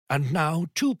And now,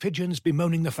 two pigeons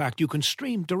bemoaning the fact you can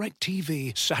stream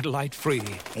DirecTV satellite-free.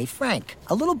 Hey, Frank,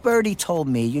 a little birdie told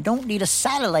me you don't need a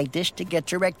satellite dish to get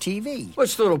DirecTV.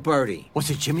 What's little birdie? Was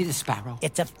it Jimmy the Sparrow?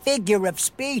 It's a figure of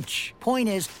speech. Point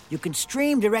is, you can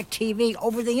stream DirecTV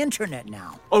over the internet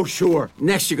now. Oh, sure.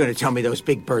 Next you're going to tell me those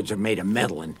big birds are made of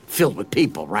metal and filled with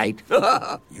people, right?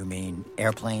 You mean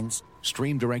airplanes?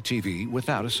 Stream DirecTV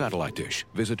without a satellite dish.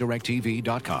 Visit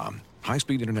DirecTV.com.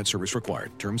 High-speed internet service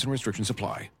required. Terms and restrictions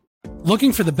apply.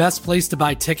 Looking for the best place to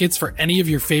buy tickets for any of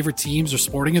your favorite teams or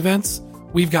sporting events?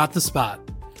 We've got the spot.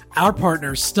 Our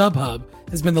partner, StubHub,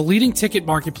 has been the leading ticket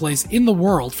marketplace in the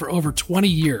world for over 20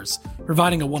 years,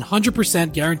 providing a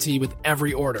 100% guarantee with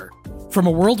every order. From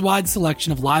a worldwide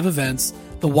selection of live events,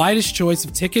 the widest choice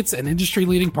of tickets, and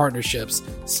industry-leading partnerships,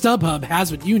 StubHub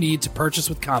has what you need to purchase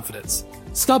with confidence.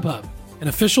 StubHub, an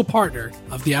official partner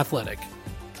of The Athletic.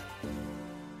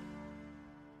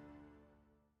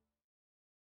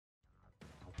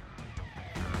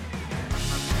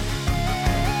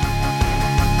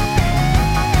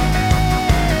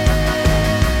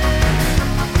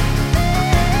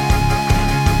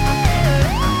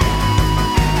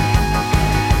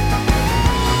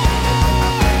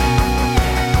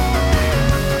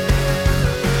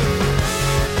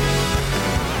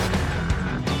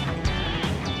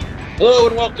 Hello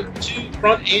and welcome to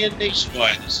Front and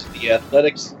Nationwide. This is the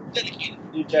Athletics dedicated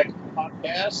Blue Jackets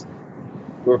podcast,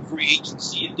 your free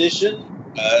agency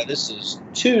edition. This is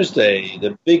Tuesday.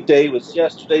 The big day was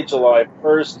yesterday, July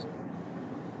 1st.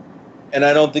 And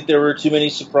I don't think there were too many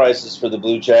surprises for the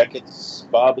Blue Jackets.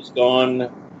 Bob is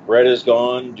gone. Brett is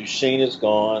gone. Duchesne is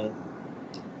gone.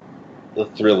 The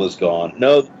thrill is gone.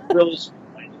 No, the thrill is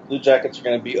fine. The Blue Jackets are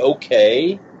going to be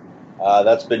okay.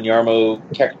 That's been Jarmo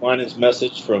Kekalainen's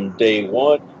message from day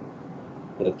one,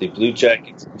 that the Blue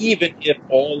Jackets, even if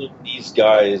all of these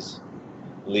guys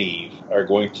leave, are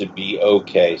going to be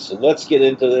okay. So let's get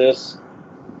into this.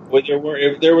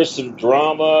 There was some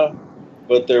drama,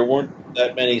 but there weren't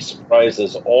that many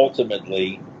surprises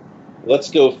ultimately. Let's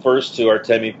go first to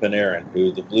Artemi Panarin,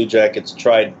 who the Blue Jackets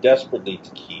tried desperately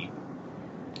to keep.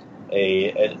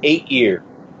 An 8-year,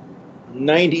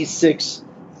 $96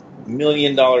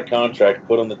 million contract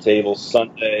put on the table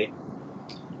Sunday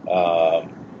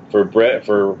for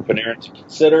Panarin to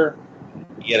consider.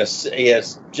 He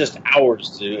has just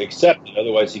hours to accept it,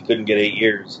 otherwise he couldn't get 8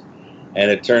 years. And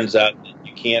it turns out that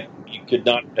you could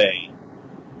not pay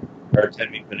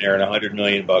Artemi Panarin $100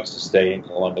 million to stay in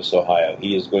Columbus, Ohio.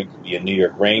 He is going to be a New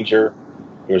York Ranger.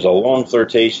 There was a long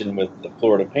flirtation with the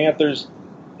Florida Panthers,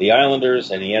 the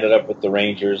Islanders, and he ended up with the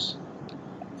Rangers.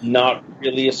 Not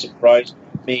really a surprise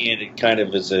for me, and it kind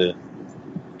of is a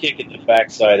kick in the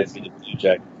backside of the Blue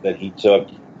Jackets that he took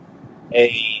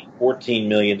 $14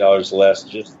 million less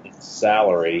just in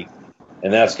salary,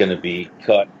 and that's going to be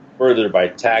cut further by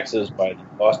taxes, by the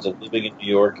cost of living in New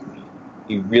York.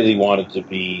 He really wanted to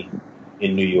be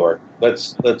in New York.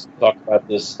 Let's talk about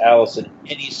this, Allison.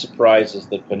 Any surprises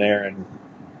that Panarin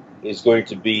is going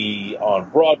to be on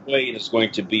Broadway and is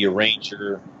going to be a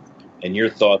Ranger, and your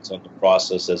thoughts on the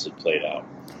process as it played out?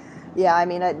 Yeah, I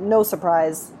mean, no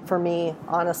surprise for me,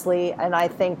 honestly. And I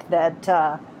think that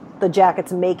the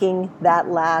Jackets making that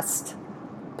last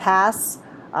pass,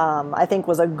 I think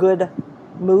was a good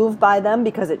move by them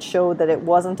because it showed that it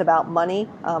wasn't about money,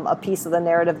 a piece of the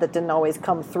narrative that didn't always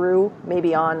come through,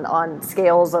 maybe on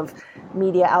scales of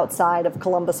media outside of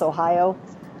Columbus, Ohio.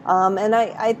 And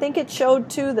I think it showed,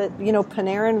 too, that,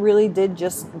 Panarin really did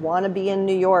just want to be in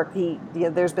New York.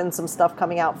 There's been some stuff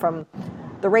coming out from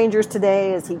the Rangers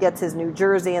today as he gets his new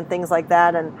jersey and things like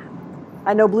that. And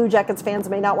I know Blue Jackets fans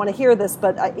may not want to hear this,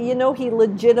 but, he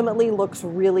legitimately looks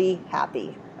really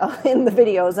happy in the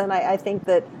videos. And I think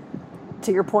that,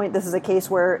 to your point, this is a case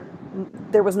where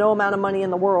there was no amount of money in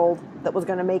the world that was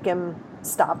going to make him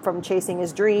stop from chasing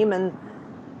his dream. And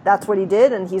that's what he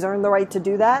did, and he's earned the right to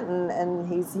do that, and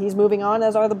he's moving on,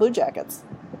 as are the Blue Jackets.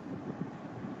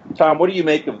 Tom, what do you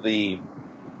make of the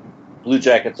Blue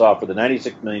Jackets offer, the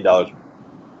 $96 million?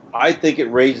 I think it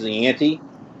raised the ante.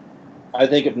 I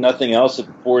think, if nothing else, it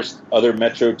forced other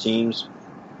Metro teams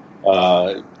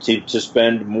to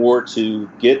spend more to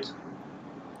get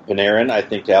Panarin. I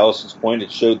think, to Allison's point,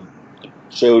 it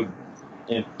showed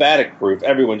emphatic proof.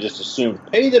 Everyone just assumed,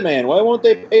 pay the man. Why won't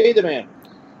they pay the man?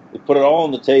 They put it all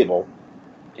on the table.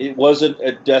 It wasn't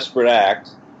a desperate act.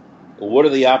 What are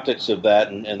the optics of that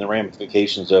and the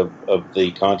ramifications of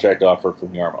the contract offer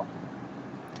from Jarmo?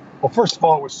 Well, first of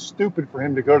all, it was stupid for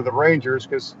him to go to the Rangers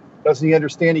because doesn't he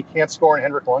understand he can't score in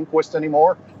Henrik Lundqvist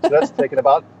anymore? So that's taking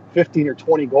about 15 or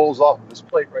 20 goals off of his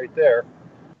plate right there.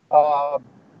 Yeah,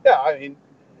 I mean,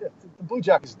 the Blue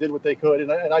Jackets did what they could,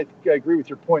 and I agree with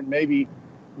your point.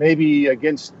 Maybe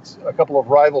against a couple of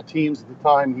rival teams at the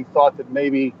time, he thought that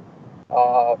maybe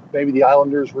the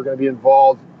Islanders were going to be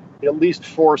involved. He at least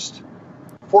forced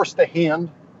the hand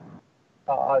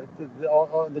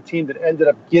the team that ended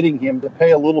up getting him to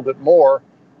pay a little bit more,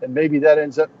 and maybe that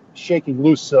ends up shaking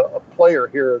loose a player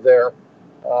here or there.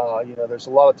 There's a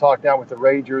lot of talk now with the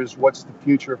Rangers. What's the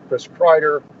future of Chris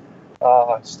Kreider?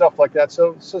 Stuff like that.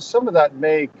 So some of that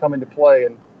may come into play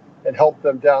and help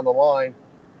them down the line.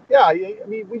 Yeah, I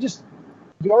mean,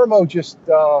 Jarmo just,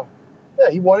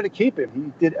 he wanted to keep him.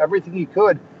 He did everything he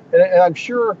could. And I'm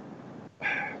sure,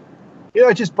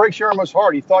 it just breaks Jarmo's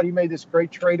heart. He thought he made this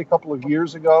great trade a couple of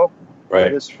years ago.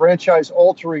 Right. This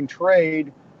franchise-altering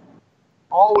trade,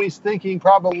 always thinking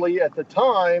probably at the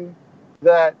time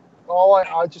that,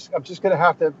 I'm just going to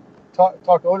have to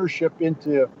talk ownership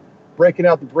into breaking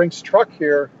out the Brinks truck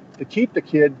here to keep the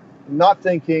kid, not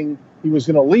thinking he was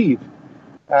going to leave.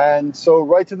 And so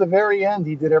right to the very end,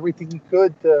 he did everything he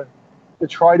could to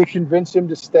try to convince him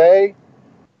to stay.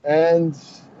 And,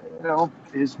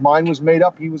 his mind was made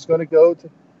up. He was going to go to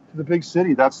the big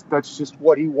city. That's just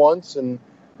what he wants. And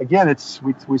again,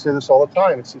 we say this all the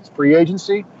time. It's free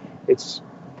agency.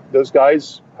 Those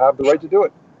guys have the right to do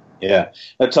it. Yeah.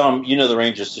 Now, Tom, you know the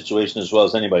Rangers situation as well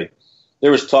as anybody.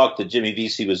 There was talk that Jimmy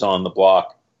Vesey was on the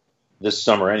block this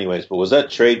summer anyways, but was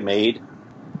that trade made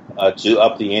to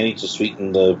up the ante to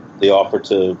sweeten the offer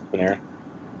to Panarin?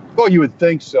 Well, you would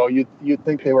think so. You'd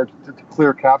think they were to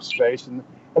clear cap space, and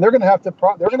they're going to have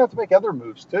to make other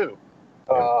moves too.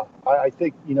 I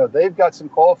think they've got some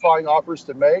qualifying offers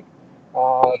to make.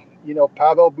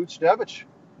 Pavel Buchnevich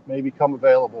may become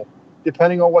available,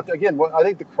 depending on what I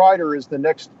think the Kreider is the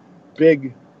next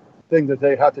big thing that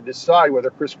they have to decide, whether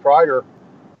Chris Kreider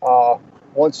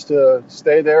wants to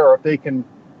stay there or if they can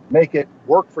make it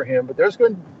work for him. But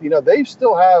they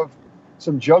still have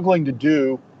some juggling to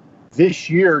do this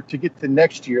year to get to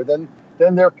next year. Then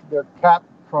their cap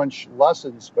crunch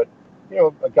lessens. But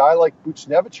a guy like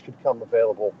Buchnevich could come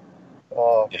available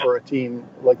for a team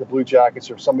like the Blue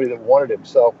Jackets or somebody that wanted him.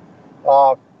 So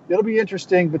it'll be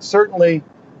interesting. But certainly,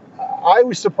 I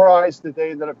was surprised that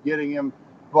they ended up getting him.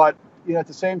 But at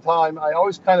the same time, I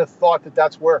always kind of thought that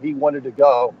that's where he wanted to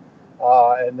go.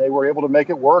 And they were able to make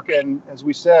it work. And as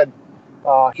we said,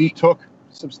 he took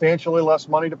substantially less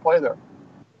money to play there.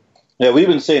 Yeah, we've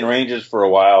been saying Rangers for a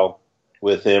while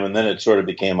with him, and then it sort of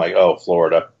became like,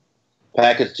 Florida.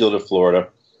 Package deal to Florida.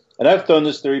 And I've thrown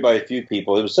this theory by a few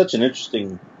people. It was such an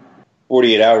interesting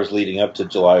 48 hours leading up to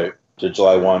July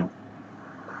 1,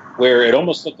 where it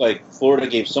almost looked like Florida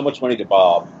gave so much money to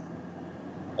Bob,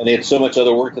 and they had so much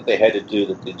other work that they had to do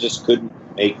that they just couldn't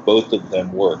make both of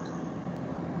them work.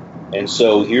 And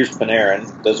so here's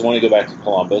Panarin, doesn't want to go back to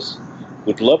Columbus,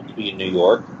 would love to be in New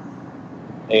York,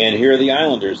 and here are the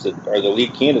Islanders that are the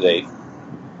lead candidate.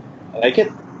 And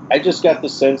I just got the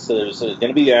sense that there's going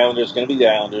to be the Islanders,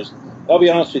 I'll be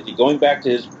honest with you, going back to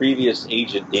his previous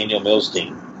agent, Daniel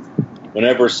Milstein,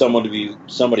 whenever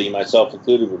somebody, myself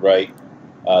included, would write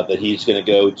that he's going to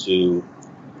go to,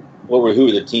 who were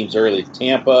the teams early?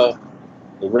 Tampa,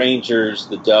 the Rangers,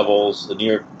 the Devils, the New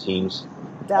York teams.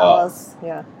 Dallas,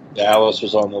 yeah. Dallas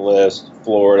was on the list,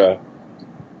 Florida.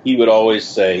 He would always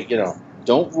say,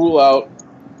 don't rule out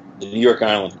the New York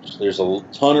Islanders. There's a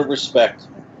ton of respect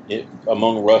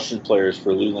among Russian players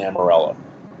for Lou Lamoriello.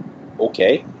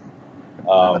 Okay.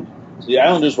 The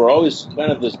Islanders were always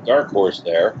kind of this dark horse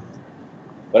there.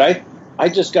 But I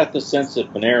just got the sense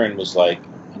that Panarin was like,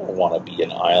 I don't want to be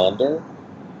an Islander.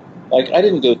 Like, I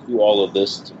didn't go through all of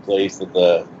this to play for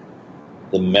the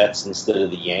Mets instead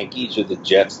of the Yankees or the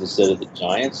Jets instead of the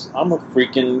Giants. I'm a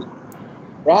freaking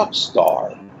rock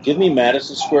star. Give me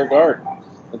Madison Square Garden.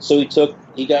 And so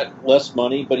he got less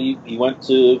money, but he went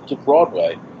to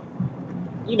Broadway.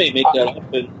 He may make that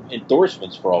up in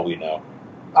endorsements for all we know.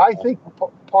 I think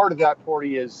part of that,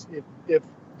 Porty, is if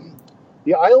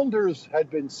the Islanders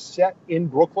had been set in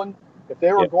Brooklyn, if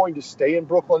they were going to stay in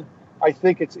Brooklyn, I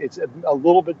think it's a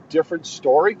little bit different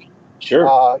story.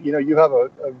 Sure. You have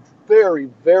a very,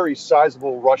 very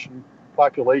sizable Russian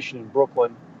population in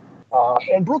Brooklyn.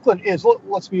 And Brooklyn is,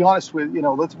 let's be honest with,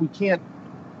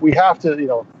 we have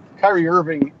to, Kyrie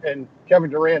Irving and Kevin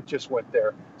Durant just went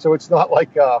there. So it's not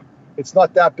like, it's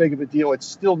not that big of a deal. It's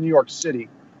still New York City.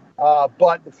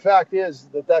 But the fact is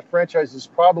that franchise is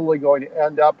probably going to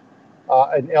end up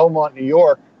in Elmont, New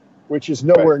York, which is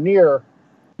nowhere near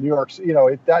New York.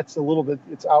 That's a little bit,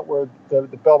 it's out where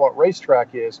the Belmont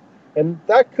racetrack is. And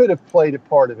that could have played a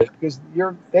part of it because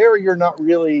you're not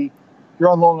really, you're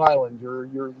on Long Island.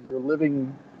 You're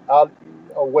living out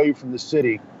away from the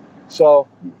city. So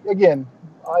again,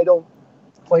 I don't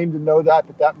claim to know that,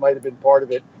 but that might have been part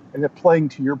of it. And they're playing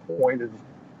to your point of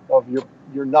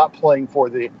you're not playing for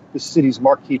the city's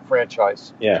marquee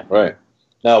franchise. Yeah, right.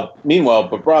 Now, meanwhile,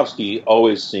 Bobrovsky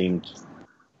always seemed,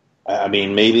 I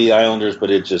mean, maybe Islanders, but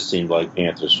it just seemed like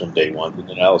Panthers from day one,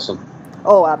 didn't it, Allison?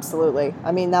 Oh, absolutely.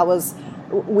 I mean,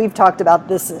 we've talked about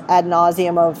this ad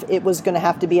nauseum of it was going to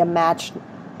have to be a match,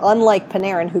 unlike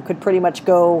Panarin, who could pretty much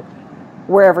go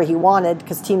wherever he wanted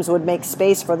because teams would make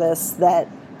space for this, that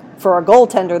for a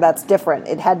goaltender, that's different.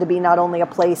 It had to be not only a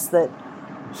place that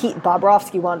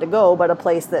Bobrovsky wanted to go, but a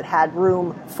place that had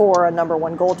room for a number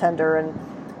one goaltender. And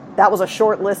that was a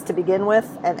short list to begin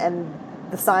with, and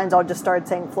the signs all just started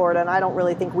saying Florida, and I don't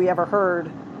really think we ever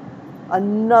heard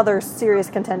another serious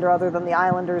contender other than the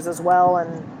Islanders as well,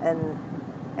 and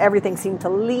everything seemed to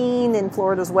lean in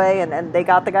Florida's way, and they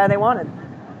got the guy they wanted.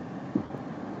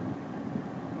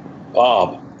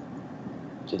 Bob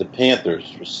to the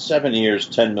Panthers for 7 years,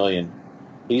 $10 million.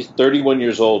 He's 31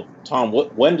 years old. Tom,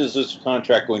 when does this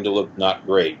contract going to look not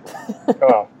great?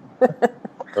 Oh.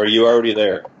 Or are you already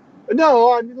there?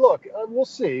 No, I mean, look, we'll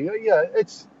see. Yeah,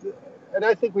 and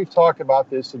I think we've talked about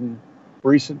this in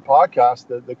recent podcasts.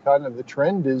 The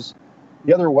trend is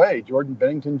the other way. Jordan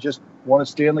Binnington just won a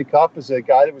Stanley Cup as a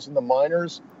guy that was in the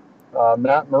minors.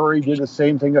 Matt Murray did the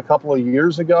same thing a couple of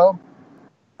years ago.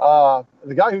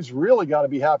 The guy who's really got to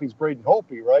be happy is Braden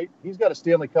Holtby, right? He's got a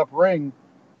Stanley Cup ring,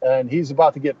 and he's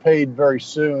about to get paid very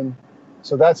soon.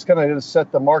 So that's going to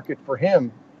set the market for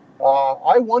him.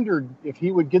 I wondered if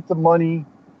he would get the money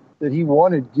that he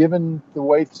wanted, given the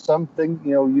way something,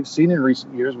 you've seen in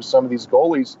recent years with some of these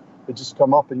goalies that just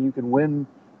come up and you can win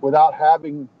without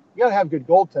having, you got to have good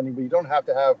goaltending, but you don't have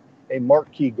to have a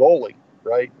marquee goalie,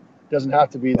 right? It doesn't have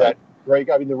to be that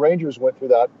great. I mean, the Rangers went through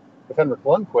that with Henrik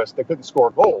Lundqvist. They couldn't score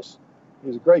goals. He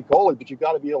was a great goalie, but you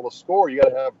got to be able to score. You got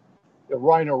to have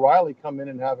Ryan O'Reilly come in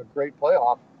and have a great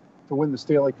playoff to win the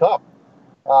Stanley Cup.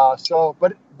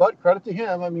 But credit to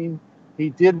him. I mean,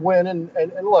 he did win. And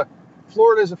look,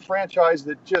 Florida is a franchise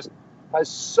that just has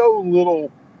so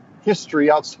little history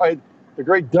outside the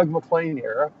great Doug McClain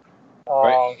era.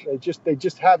 Right. They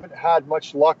just haven't had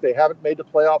much luck. They haven't made the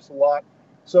playoffs a lot.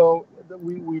 So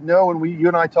we know, and you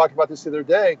and I talked about this the other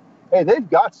day. Hey, they've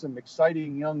got some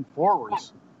exciting young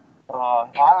forwards.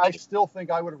 I still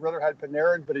think I would have rather had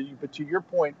Panarin, but to your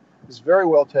point, is very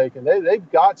well taken.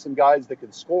 They've got some guys that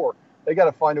can score. They got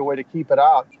to find a way to keep it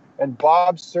out. And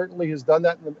Bob certainly has done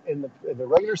that in the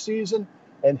regular season.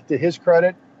 And to his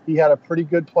credit, he had a pretty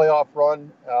good playoff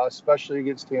run, especially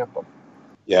against Tampa.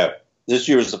 Yeah, this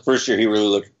year was the first year he really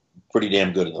looked pretty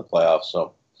damn good in the playoffs.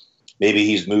 So maybe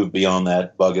he's moved beyond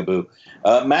that bugaboo.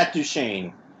 Matt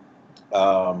Duchene.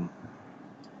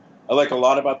 I like a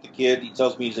lot about the kid. He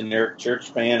tells me he's an Eric Church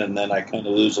fan, and then I kind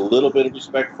of lose a little bit of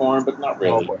respect for him, but not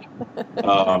really.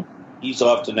 He's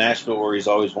off to Nashville, where he's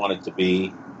always wanted to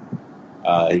be.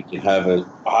 He can have a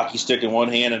hockey stick in one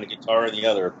hand and a guitar in the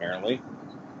other, apparently.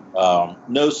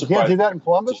 No surprise. You can't do that in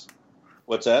Columbus?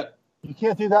 What's that? You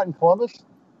can't do that in Columbus?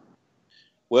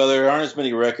 Well, there aren't as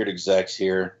many record execs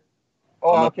here.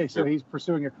 Oh, okay, so he's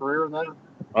pursuing a career in that?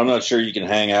 I'm not sure you can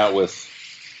hang out with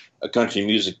a country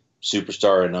music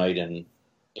superstar a night in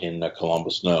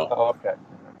Columbus, no. Oh,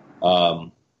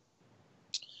 okay.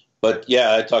 But,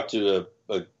 yeah, I talked to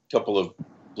a couple of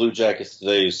Blue Jackets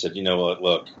today who said, you know what,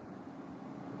 look,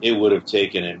 it would have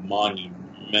taken a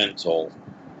monumental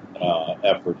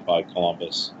effort by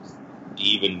Columbus to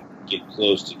even get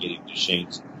close to getting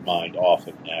Duchene's mind off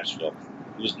of Nashville.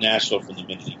 It was Nashville from the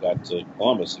minute he got to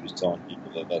Columbus. He was telling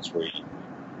people that that's where he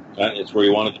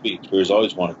wanted to be. It's where he's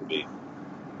always wanted to be.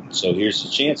 So here's the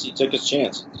chance. He took his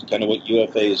chance. It's kind of what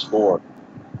UFA is for.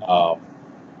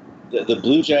 The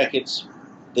Blue Jackets,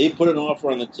 they put an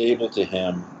offer on the table to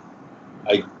him.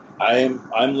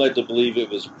 I'm led to believe it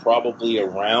was probably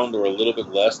around or a little bit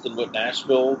less than what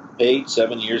Nashville paid,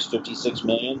 7 years, $56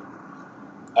 million.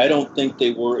 I don't think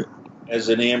they were as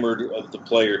enamored of the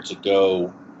player to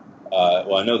go.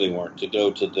 Well, I know they weren't to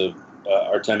go to the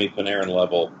Artemi Panarin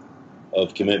level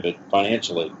of commitment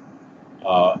financially.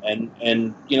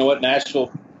 And you know what?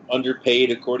 Nashville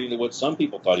underpaid according to what some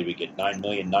people thought he would get, $9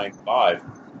 million, $9.5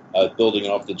 million, building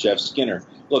off the Jeff Skinner.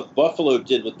 Look, Buffalo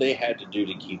did what they had to do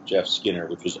to keep Jeff Skinner,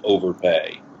 which was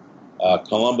overpay.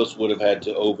 Columbus would have had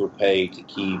to overpay to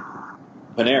keep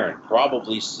Panarin,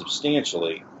 probably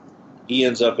substantially. He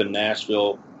ends up in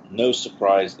Nashville, no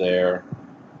surprise there.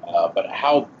 But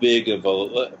how big of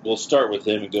a – we'll start with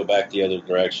him and go back the other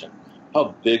direction.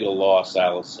 How big a loss,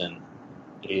 Allison,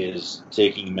 is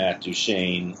taking Matt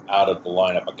Duchene out of the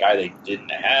lineup, a guy they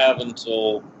didn't have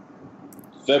until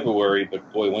February.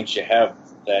 But, boy, once you have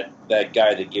that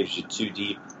guy that gives you two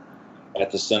deep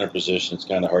at the center position, it's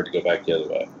kind of hard to go back the other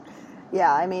way.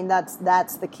 Yeah, I mean that's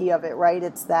the key of it, right?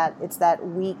 It's that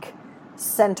weak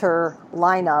center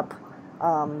lineup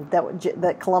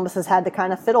that Columbus has had to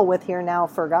kind of fiddle with here now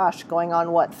for going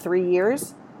on 3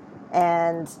 years,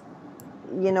 and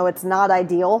it's not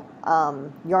ideal.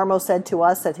 Jarmo said to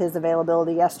us at his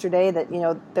availability yesterday that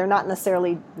they're not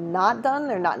necessarily not done,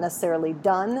 they're not necessarily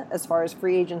done as far as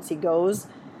free agency goes.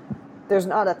 There's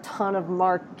not a ton of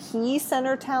marquee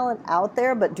center talent out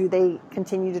there, but do they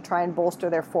continue to try and bolster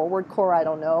their forward core? I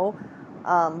don't know.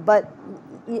 But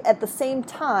at the same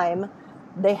time,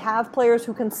 they have players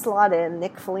who can slot in.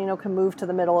 Nick Foligno can move to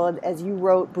the middle. As you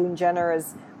wrote, Boone Jenner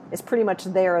is pretty much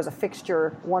there as a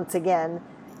fixture once again.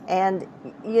 And,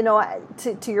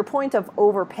 to your point of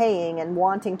overpaying and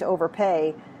wanting to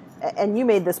overpay, and you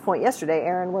made this point yesterday,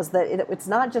 Aaron, was that it's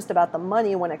not just about the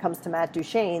money when it comes to Matt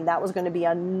Duchene. That was going to be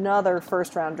another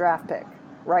first-round draft pick,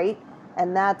 right?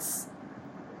 And that's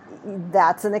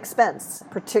an expense,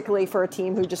 particularly for a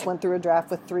team who just went through a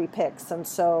draft with 3 picks. And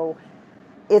so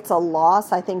it's a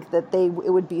loss. I think that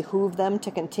it would behoove them to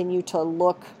continue to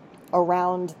look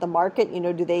around the market.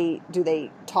 Do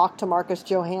they talk to Marcus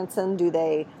Johansson? Do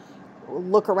they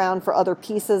look around for other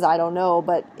pieces? I don't know,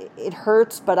 but it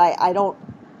hurts. But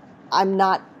I'm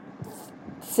not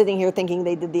sitting here thinking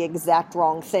they did the exact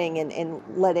wrong thing in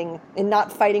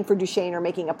not fighting for Duchene or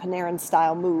making a Panarin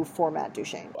style move for Matt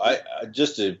Duchene. I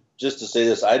just to say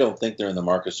this, I don't think they're in the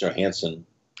Marcus Johansson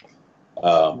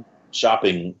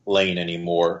shopping lane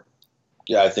anymore.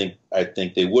 Yeah, I think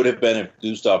they would have been if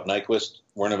Gustav Nyquist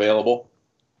weren't available.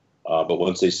 But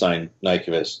once they signed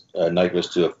Nyquist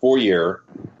to a 4-year,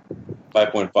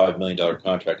 $5.5 million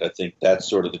contract, I think that's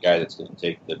sort of the guy that's going to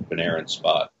take the Panarin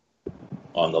spot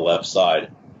on the left side,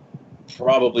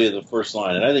 probably the first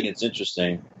line. And I think it's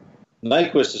interesting.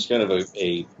 Nyquist is kind of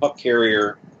a puck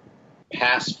carrier,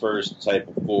 pass first type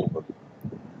of forward,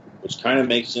 which kind of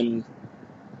makes him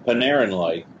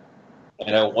Panarin-like.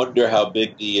 And I wonder how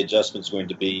big the adjustment's going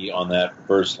to be on that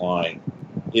first line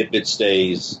if it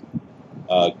stays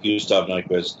Gustav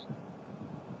Nyquist,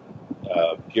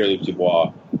 Pierre-Luc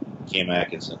Dubois, Cam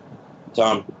Atkinson.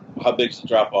 Tom, how big's the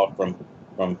drop-off from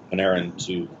Panarin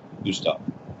to Gustav?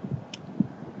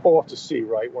 We'll have to see,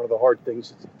 right? One of the hard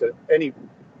things that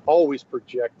always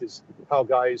project is how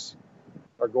guys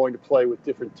are going to play with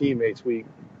different teammates. We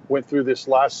went through this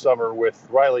last summer with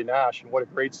Riley Nash, and what a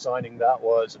great signing that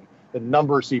was, and the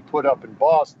numbers he put up in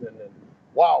Boston, and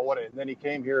wow, and then he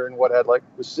came here and was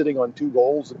sitting on 2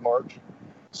 goals in March.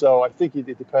 So I think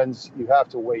it depends. You have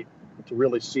to wait to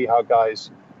really see how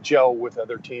guys gel with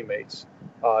other teammates.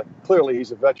 Clearly,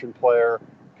 he's a veteran player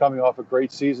coming off a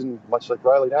great season, much like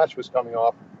Riley Nash was coming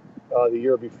off the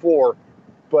year before.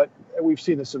 But we've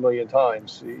seen this a million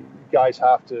times. Guys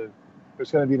have to.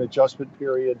 There's going to be an adjustment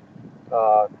period.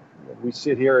 We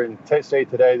sit here and say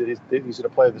today that he's going to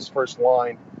play this first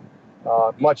line.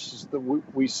 Much as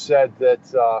we said that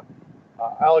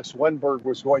Alex Wenberg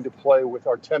was going to play with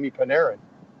Artemi Panarin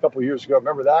a couple of years ago.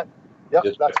 Remember that? Yep,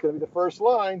 yes, that's going to be the first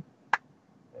line.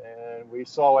 And we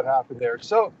saw what happened there.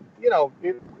 So,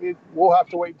 we'll have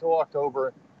to wait until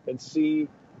October and see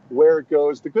where it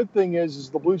goes. The good thing is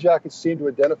the Blue Jackets seem to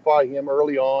identify him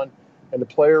early on, and the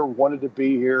player wanted to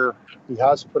be here. He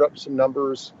has put up some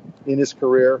numbers in his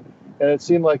career, and it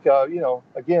seemed like,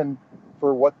 again,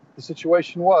 for what the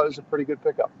situation was, a pretty good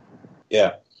pickup.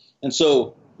 Yeah. And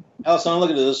so, Allison, I'll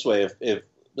look at it this way. If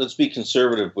let's be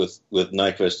conservative with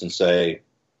Nyquist and say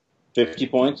 50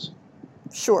 points.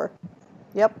 Sure.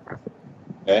 Yep.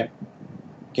 Okay.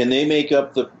 Can they make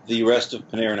up the rest of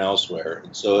Panarin elsewhere?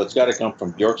 So it's got to come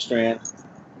from Bjorkstrand,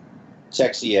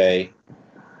 Texier.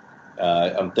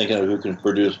 I'm thinking of who can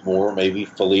produce more, maybe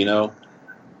Foligno.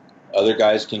 Other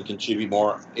guys can contribute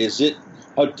more.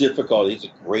 How difficult? He's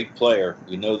a great player.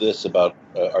 We know this about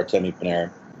Artemi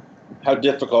Panarin. How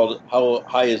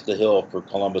high is the hill for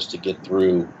Columbus to get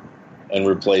through and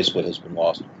replace what has been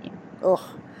lost with him?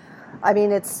 Oh, I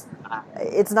mean, it's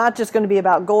not just going to be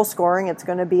about goal scoring. It's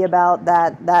going to be about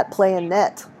that play in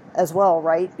net as well,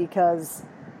 right? Because,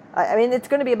 I mean, it's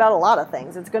going to be about a lot of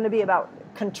things. It's going to be about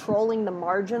controlling the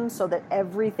margin so that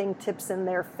everything tips in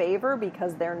their favor,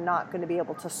 because they're not going to be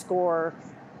able to score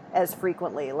as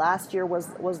frequently. Last year was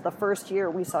the first year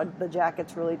we saw the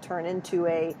Jackets really turn into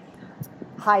a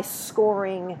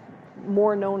high-scoring,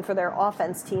 more known for their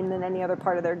offense team than any other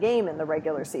part of their game in the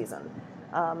regular season.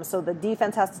 So the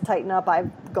defense has to tighten up.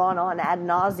 I've gone on ad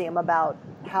nauseum about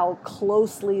how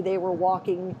closely they were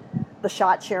walking the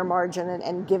shot share margin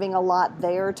and giving a lot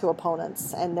there to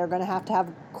opponents. And they're going to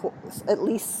have at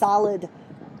least solid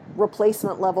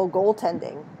replacement level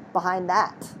goaltending behind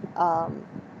that.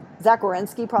 Zach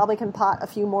Werenski probably can pot a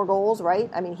few more goals, right?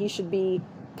 I mean, he should be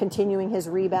continuing his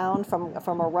rebound from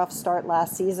a rough start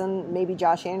last season. Maybe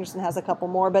Josh Anderson has a couple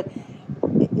more, but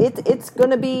it's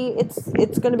gonna be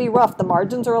rough. The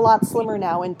margins are a lot slimmer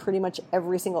now in pretty much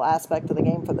every single aspect of the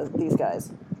game for these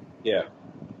guys. Yeah.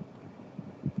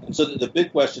 And so the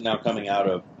big question now coming out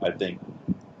of, I think,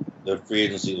 the free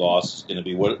agency loss is going to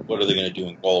be what are they going to do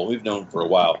in goal? We've known for a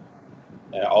while,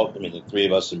 the three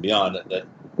of us and beyond, that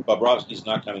Bobrovsky's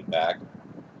not coming back,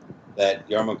 that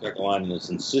Jarmo Kekalainen is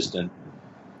insistent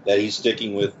that he's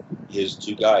sticking with his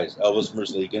two guys, Elvis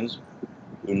Merzlikins,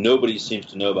 who nobody seems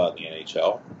to know about in the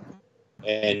NHL,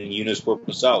 and Joonas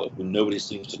Korpisalo, who nobody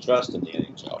seems to trust in the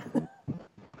NHL.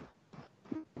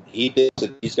 He thinks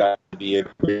that these guys would be a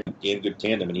damn good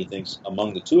tandem, and he thinks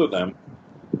among the two of them,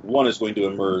 one is going to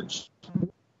emerge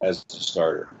as a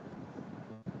starter.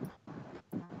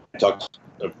 I talked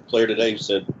to a player today who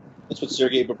said that's what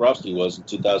Sergei Bobrovsky was in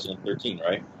 2013,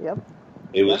 right? Yep.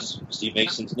 It was Steve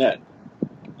Mason's net.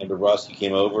 And Bobrovsky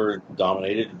came over and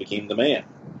dominated and became the man.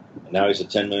 And now he's a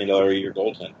 $10 million a year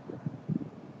goaltender.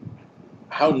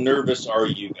 How nervous are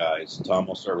you guys? Tom,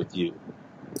 I'll start with you.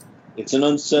 It's an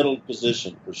unsettled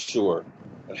position for sure.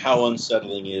 But how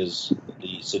unsettling is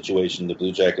the situation the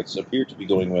Blue Jackets appear to be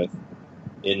going with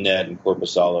in net and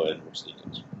Korpisalo and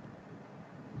Merzlikins?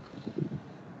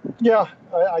 Yeah,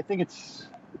 I think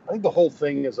the whole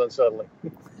thing is unsettling.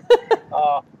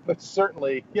 But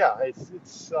certainly, yeah,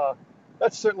 it's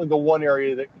that's certainly the one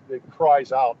area that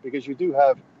cries out, because you do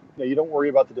have, you don't worry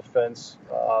about the defense.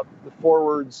 The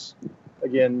forwards,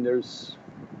 again,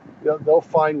 they'll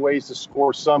find ways to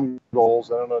score some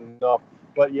goals. I don't know enough,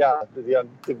 but yeah,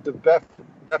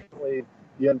 definitely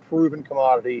the unproven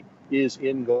commodity is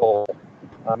in goal.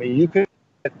 I mean, you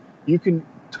can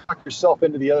talk yourself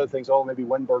into the other things. Oh, maybe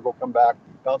Wenberg will come back,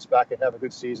 bounce back, and have a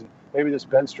good season. Maybe this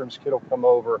Benstrom's kid will come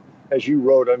over. As you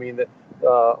wrote, I mean,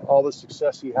 all the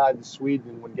success he had in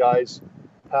Sweden, when guys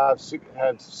have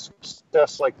had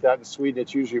success like that in Sweden,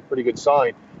 it's usually a pretty good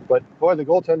sign. But boy, the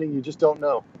goaltending, you just don't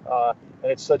know,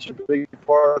 and it's such a big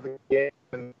part of the game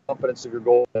and confidence of your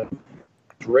goaltending.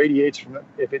 It radiates from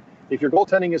it. If your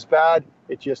goaltending is bad,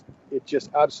 it just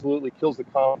absolutely kills the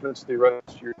confidence of the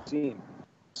rest of your team.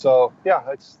 So yeah,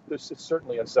 it's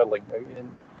certainly unsettling.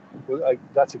 And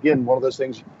that's again one of those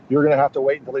things you're going to have to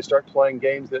wait until they start playing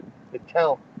games that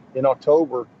count in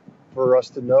October for us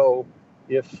to know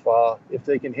if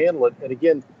they can handle it. And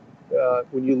again,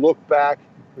 when you look back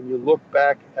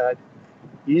at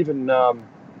even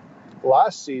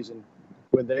last season,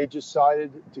 when they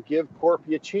decided to give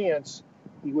Corpy a chance,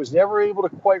 he was never able to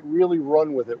quite really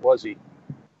run with it, was he?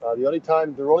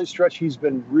 The only stretch he's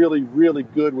been really, really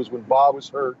good was when Bob was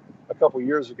hurt a couple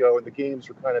years ago, and the games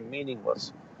were kind of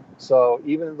meaningless. So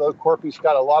even though Corpy's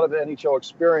got a lot of NHL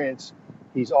experience,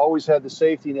 he's always had the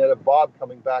safety net of Bob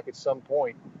coming back at some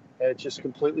point, and it's just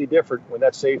completely different when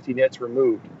that safety net's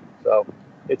removed. So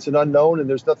it's an unknown, and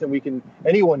there's nothing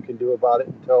anyone can do about it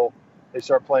until they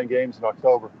start playing games in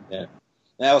October. Yeah.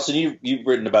 Now, Allison, you've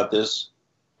written about this.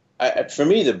 For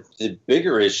me, the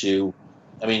bigger issue,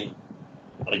 I mean,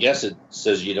 I guess it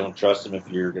says you don't trust him if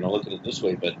you're going to look at it this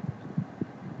way, but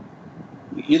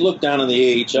you look down on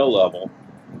the AHL level,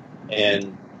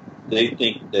 and they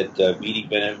think that Vidi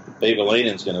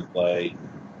Vehviläinen's going to play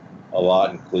a lot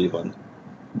in Cleveland.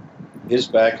 His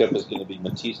backup is going to be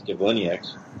Matisse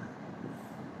Kivlenieks,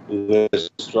 who has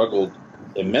struggled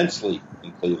immensely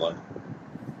in Cleveland.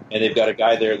 And they've got a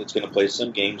guy there that's going to play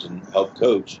some games and help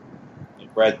coach,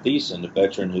 Brad Thiessen, a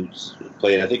veteran who's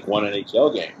played, I think, one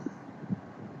NHL game.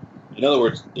 In other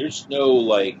words, there's no,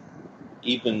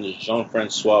 even the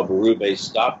Jean-Francois Berube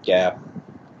stopgap,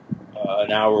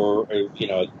 an hour, a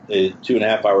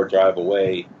 2.5 hour drive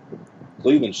away,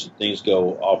 Cleveland, should things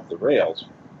go off the rails.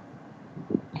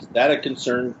 Is that a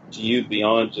concern to you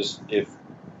beyond just if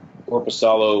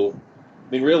Korpisalo,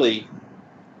 I mean, really,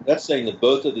 that's saying that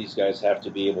both of these guys have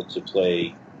to be able to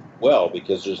play well,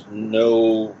 because there's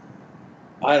no,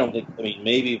 I don't think, I mean,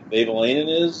 maybe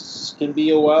Vehviläinen can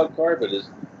be a wild card, but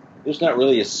there's not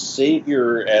really a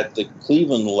savior at the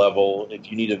Cleveland level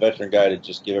if you need a veteran guy to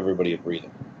just give everybody a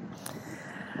breather.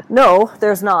 No,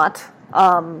 there's not.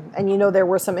 And there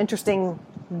were some interesting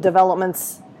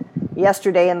developments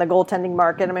yesterday in the goaltending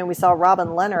market. I mean, we saw Robin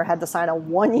Lehner had to sign a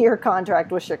 1-year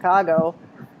contract with Chicago.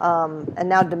 And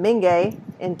now Domingue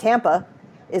in Tampa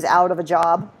is out of a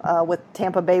job, with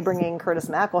Tampa Bay bringing Curtis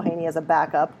McElhaney as a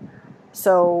backup.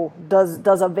 So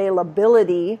does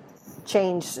availability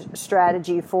change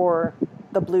strategy for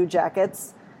the Blue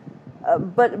Jackets?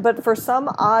 But for some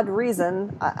odd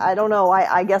reason, I don't know,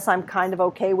 I guess I'm kind of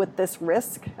okay with this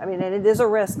risk. I mean, and it is a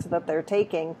risk that they're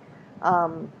taking.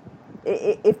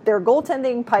 if their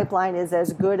goaltending pipeline is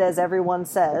as good as everyone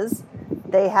says,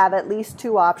 they have at least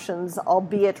two options,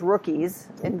 albeit rookies,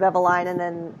 in Vevalainen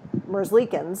and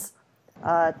Merzlikins,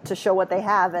 to show what they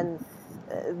have. And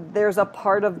there's a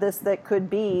part of this that could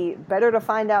be better to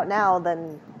find out now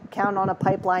than count on a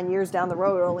pipeline years down the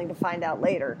road only to find out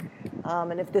later.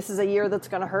 And if this is a year that's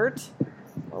going to hurt,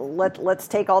 let's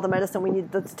take all the medicine we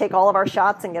need. Let's take all of our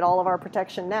shots and get all of our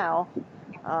protection now,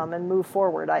 and move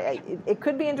forward. It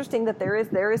could be interesting that there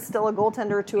is still a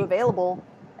goaltender or two available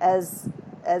as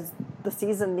the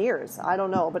season nears. I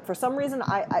don't know, but for some reason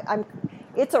I'm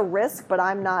it's a risk, but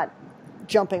I'm not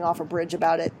jumping off a bridge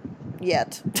about it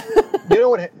yet. You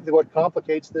know what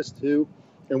complicates this too,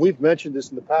 and we've mentioned this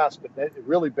in the past, but it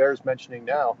really bears mentioning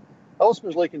now. Elvis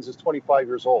Merzlikins is 25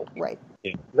 years old. Right.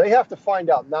 Yeah. They have to find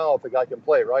out now if the guy can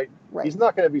play, right? He's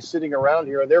not going to be sitting around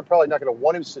here, and they're probably not going to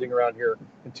want him sitting around here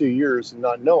in 2 years and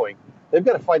not knowing. They've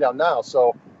got to find out now.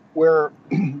 So where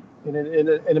in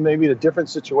maybe a different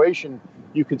situation,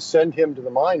 you could send him to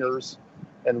the minors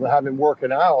and have him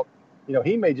working out. You know,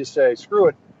 he may just say, screw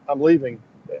it, I'm leaving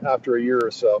after a year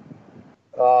or so.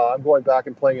 I'm going back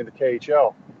and playing in the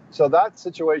KHL. So that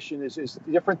situation is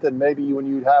different than maybe when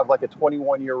you have like a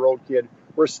 21-year-old kid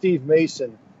or Steve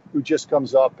Mason who just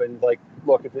comes up and like,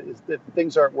 look, if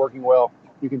things aren't working well,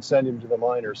 you can send him to the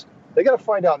minors. They got to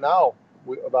find out now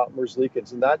about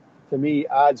Merzlikins, and that to me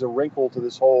adds a wrinkle to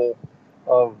this whole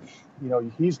of, you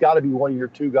know, he's got to be one of your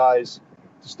two guys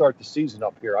to start the season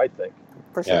up here, I think.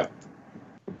 For sure.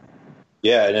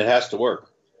 Yeah, and it has to work.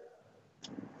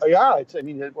 Yeah,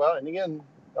 and again,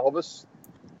 Elvis,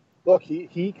 look,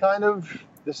 he kind of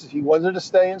he wanted to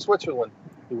stay in Switzerland.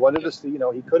 He wanted to see, you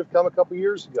know, he could have come a couple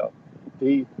years ago.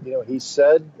 He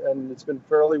said, and it's been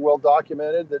fairly well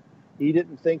documented, that he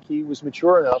didn't think he was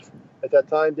mature enough at that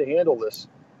time to handle this.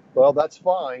 Well, that's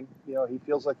fine. You know, he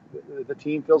feels like the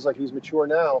team feels like he's mature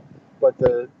now, but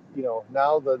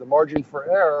now the margin for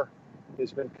error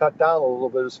has been cut down a little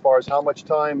bit as far as how much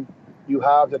time you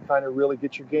have to kind of really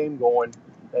get your game going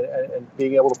and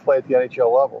being able to play at the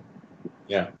NHL level.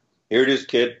 Yeah. Here it is,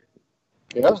 kid.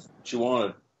 Yeah. That's what you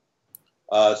wanted.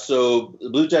 So the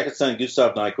Blue Jackets signed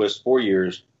Gustav Nyquist, 4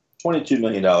 years, $22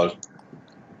 million.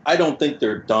 I don't think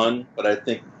they're done, but I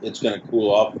think it's going to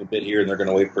cool off a bit here, and they're going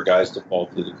to wait for guys to fall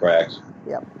through the cracks.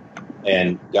 Yep.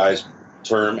 And guys'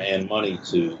 term and money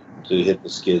to hit the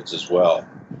skids as well.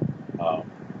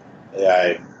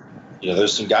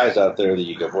 There's some guys out there that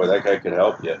you go, boy, that guy could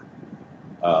help you.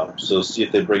 So see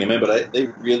if they bring him in. But they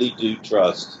really do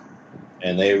trust,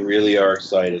 and they really are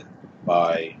excited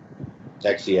by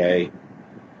Texier,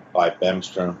 by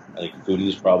Bemstrom. I think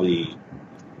Foodie's probably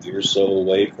a year or so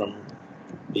away from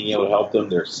being able to help them.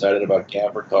 They're excited about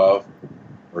Gavrikov,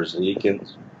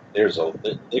 Merzlikins.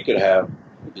 They could have,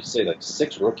 what you say, like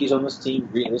 6 rookies on this team,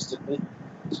 realistically?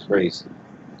 It's crazy.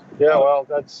 Yeah, well,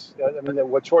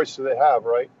 what choice do they have,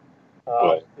 right?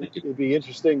 It'd be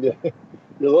interesting to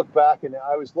look back, and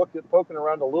I was poking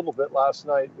around a little bit last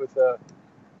night with,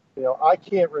 I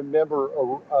can't remember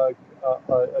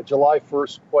a July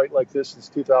 1st quite like this since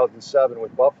 2007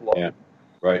 with Buffalo. Yeah,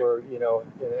 right. Where,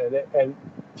 and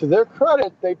to their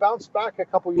credit, they bounced back a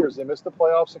couple years. They missed the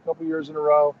playoffs a couple years in a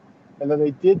row, and then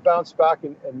they did bounce back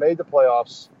and made the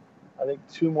playoffs, I think,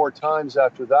 2 more times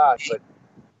after that.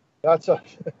 But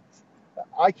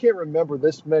I can't remember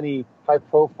this many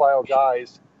high-profile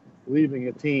guys leaving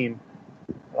a team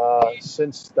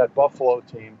since that Buffalo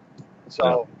team.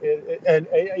 So, and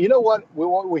you know what?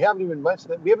 We haven't even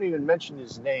mentioned that. We haven't even mentioned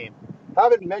his name.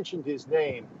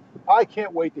 I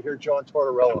can't wait to hear John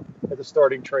Tortorella at the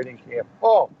starting training camp.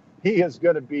 Oh, he is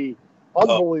going to be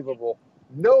unbelievable.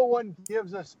 No one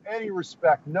gives us any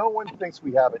respect. No one thinks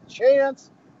we have a chance.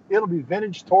 It'll be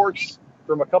vintage Torts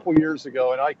from a couple years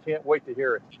ago, and I can't wait to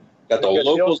hear it. Got the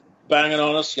locals banging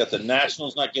on us. Got the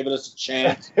Nationals not giving us a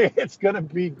chance. It's going to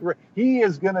be great. He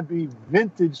is going to be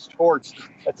vintage Torts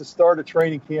at the start of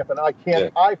training camp, and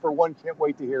I, for one, can't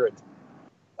wait to hear it.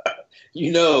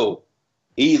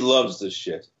 He loves this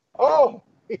shit. Oh,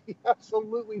 he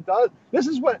absolutely does. This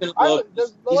is what he's going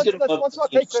to love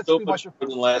this team so much more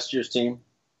than last year's team.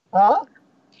 Huh?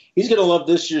 He's going to love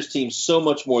this year's team so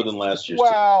much more than last year's team.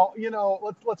 Well,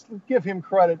 let's give him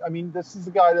credit. I mean, this is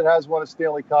the guy that has won a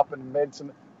Stanley Cup and made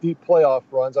some deep playoff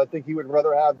runs. I think he would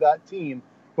rather have that team.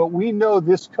 But we know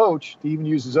this coach, to even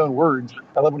use his own words,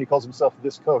 I love when he calls himself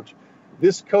this coach.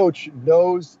 This coach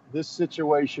knows this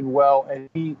situation well, and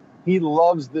he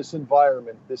loves this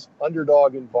environment, this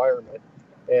underdog environment.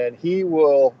 And he's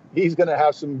going to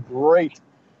have some great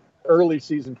early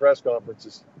season press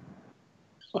conferences.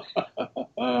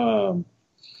 I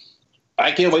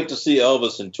can't wait to see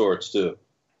Elvis and Torts too.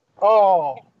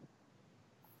 Oh,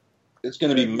 It's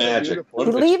going to be magic. He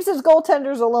leaves his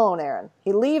goaltenders alone, Aaron.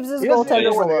 He leaves his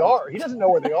goaltenders alone. He doesn't even know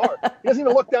where they are. He doesn't know where they are. He doesn't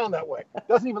even look down that way.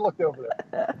 Doesn't even look over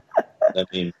there. I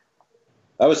mean,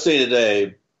 I would say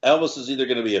today, Elvis is either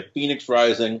going to be a Phoenix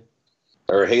Rising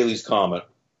or Halley's Comet,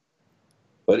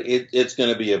 but it's going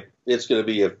to be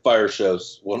a fire show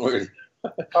one way. I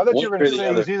thought you were going to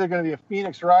say he's either going to be a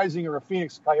Phoenix Rising or a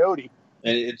Phoenix Coyote.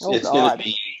 And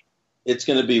it's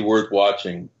going to be worth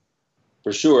watching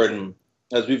for sure. And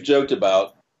as we've joked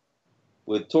about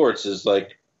with Torts, is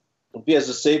like if he has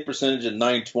a save percentage at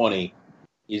 .920,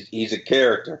 he's a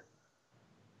character.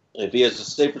 If he has a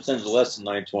save percentage less than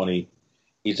 .920,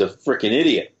 he's a freaking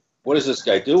idiot. What is this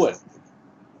guy doing?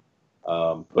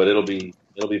 But it'll be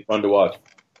fun to watch.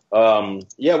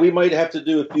 Yeah, we might have to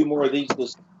do a few more of these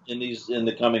in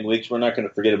the coming weeks. We're not going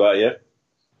to forget about you.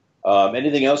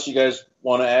 Anything else you guys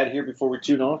want to add here before we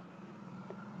tune on?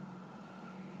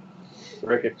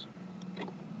 Crickets.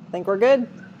 I think we're good.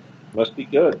 Must be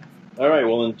good. All right.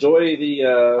 Well, enjoy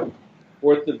the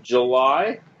 4th of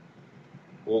July.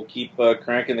 We'll keep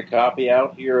cranking the copy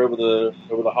out here over the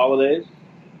holidays,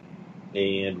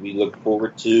 and we look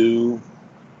forward to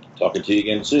talking to you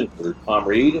again soon. For Tom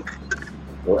Reed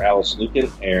or Alice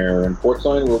Lucan, Aaron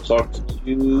Portzline, we'll talk to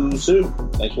you soon.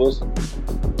 Thanks for listening.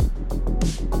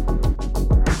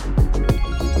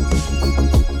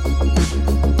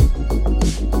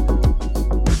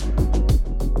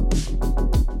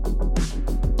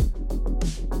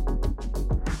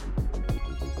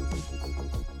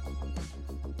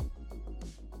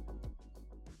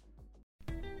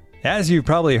 As you've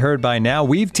probably heard by now,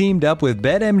 we've teamed up with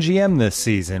BetMGM this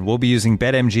season. We'll be using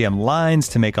BetMGM lines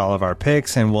to make all of our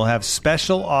picks, and we'll have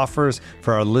special offers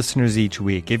for our listeners each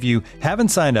week. If you haven't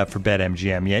signed up for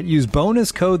BetMGM yet, use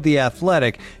bonus code The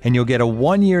Athletic, and you'll get a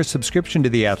 1-year subscription to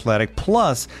The Athletic,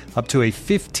 plus up to a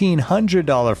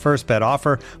 $1,500 first bet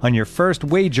offer on your first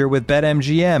wager with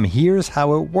BetMGM. Here's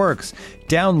how it works.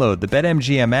 Download the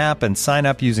BetMGM app and sign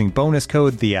up using bonus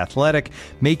code The Athletic.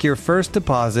 Make your first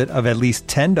deposit of at least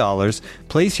 $10.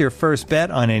 Place your first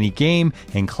bet on any game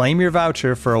and claim your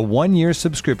voucher for a 1-year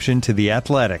subscription to The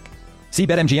Athletic. See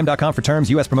BetMGM.com for terms.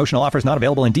 U.S. promotional offers not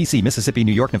available in D.C., Mississippi,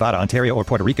 New York, Nevada, Ontario, or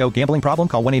Puerto Rico. Gambling problem?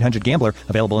 Call 1-800-GAMBLER.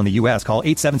 Available in the U.S. Call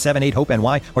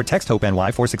 877-8-HOPE-NY or text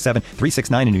HOPE-NY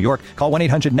 467-369 in New York. Call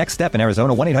 1-800-NEXT-STEP in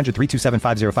Arizona.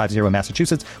 1-800-327-5050 in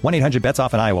Massachusetts.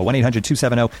 1-800-BETS-OFF in Iowa.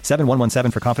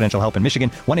 1-800-270-7117 for confidential help in Michigan.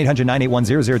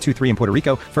 1-800-981-0023 in Puerto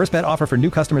Rico. First bet offer for new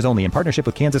customers only in partnership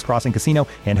with Kansas Crossing Casino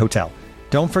and Hotel.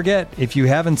 Don't forget, if you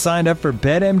haven't signed up for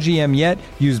BetMGM yet,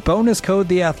 use bonus code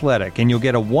The Athletic, and you'll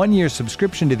get a 1-year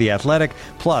subscription to The Athletic,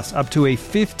 plus up to a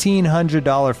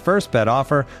 $1,500 first bet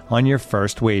offer on your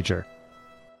first wager.